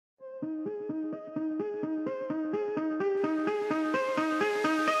Give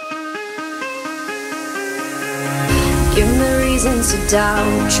me reasons to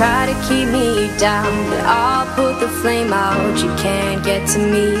doubt, try to keep me down, but I'll put the flame out, you can't get to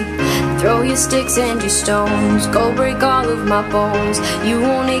me. Throw your sticks and your stones, go break all of my bones. You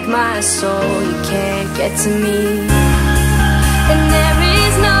won't ache my soul, you can't get to me. And there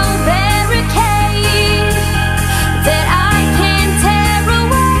is no barricade that I can tear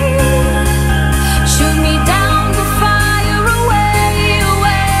away. Shoot me down, go fire away,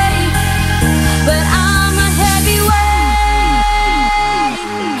 away. But I'm a heavyweight,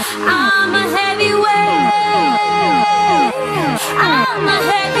 I'm a heavyweight, I'm a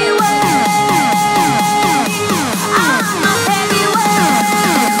heavyweight.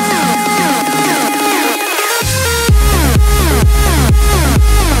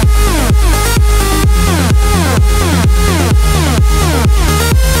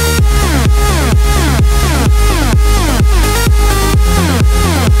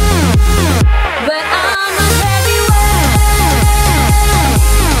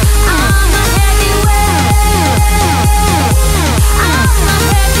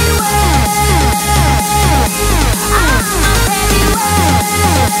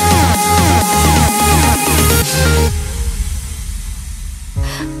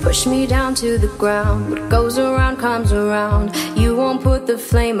 Push me down to the ground, what goes around comes around. You won't put the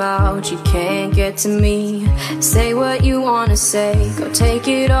flame out, you can't get to me. Say what you wanna say, go take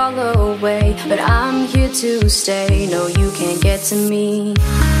it all away, but I'm here to stay, no you can't get to me.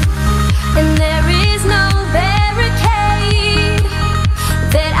 And there is no barricade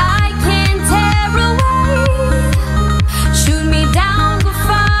that I can tear away. Shoot me down, go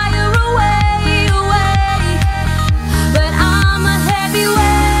fire away, away. But I'm a heavyweight,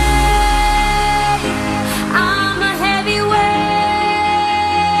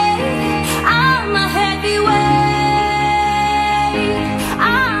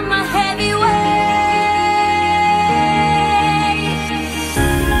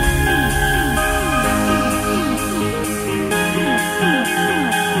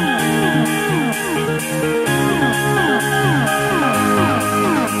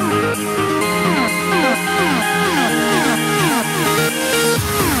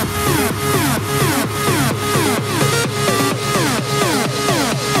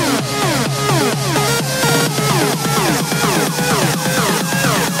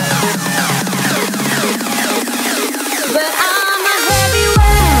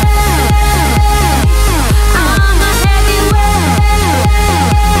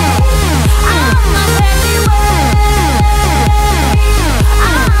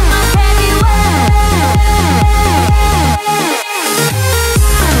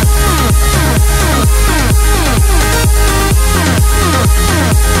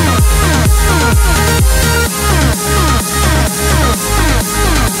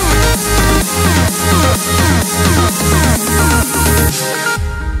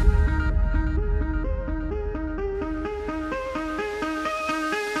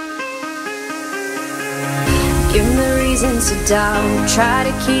 to doubt, try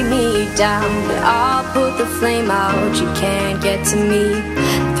to keep me down, but I'll put the flame out, you can't get to me.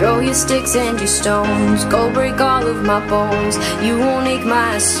 Throw your sticks and your stones, go break all of my bones. You won't ache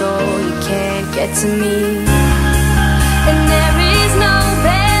my soul, you can't get to me. And there is no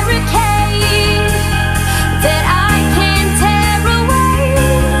barricade that I can tear away.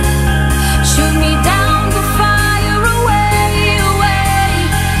 Shoot me down, go fire away, away.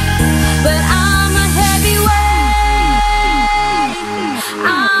 But I'm a heavyweight,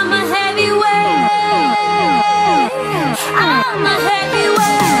 I'm a heavyweight, I'm a heavyweight, I'm a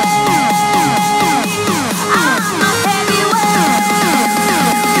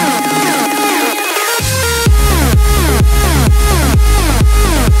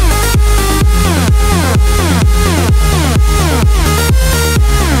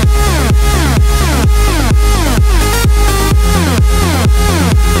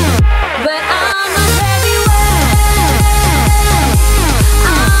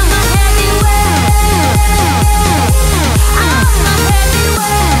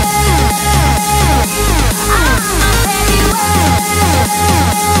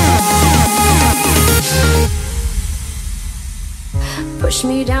push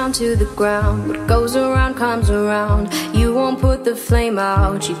me down to the ground, what goes around comes around. You won't put the flame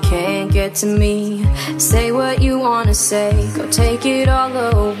out, you can't get to me. Say what you wanna say, go take it all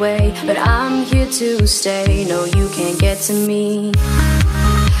away, but I'm here to stay, no you can't get to me.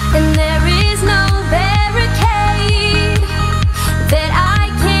 And there is no barricade that I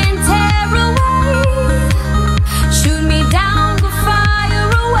can tear away. Shoot me down, go fire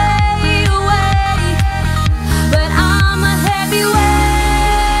away,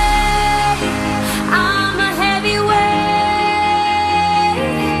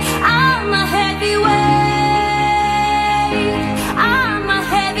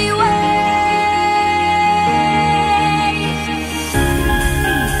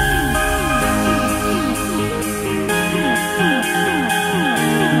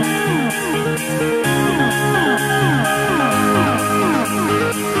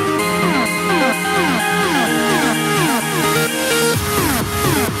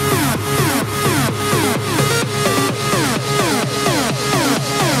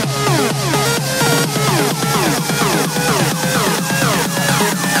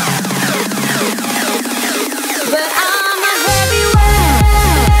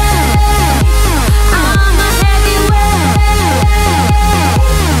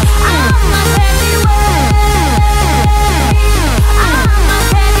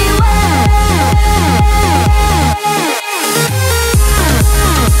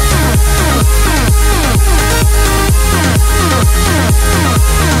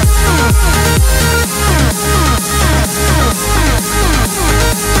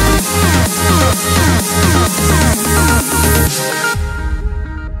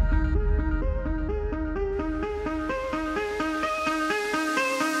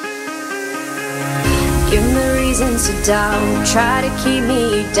 doubt, try to keep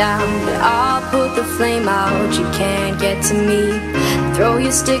me down, but I'll put the flame out. You can't get to me. Throw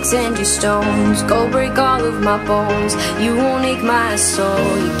your sticks and your stones, go break all of my bones. You won't ache my soul,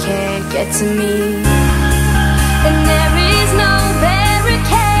 you can't get to me. And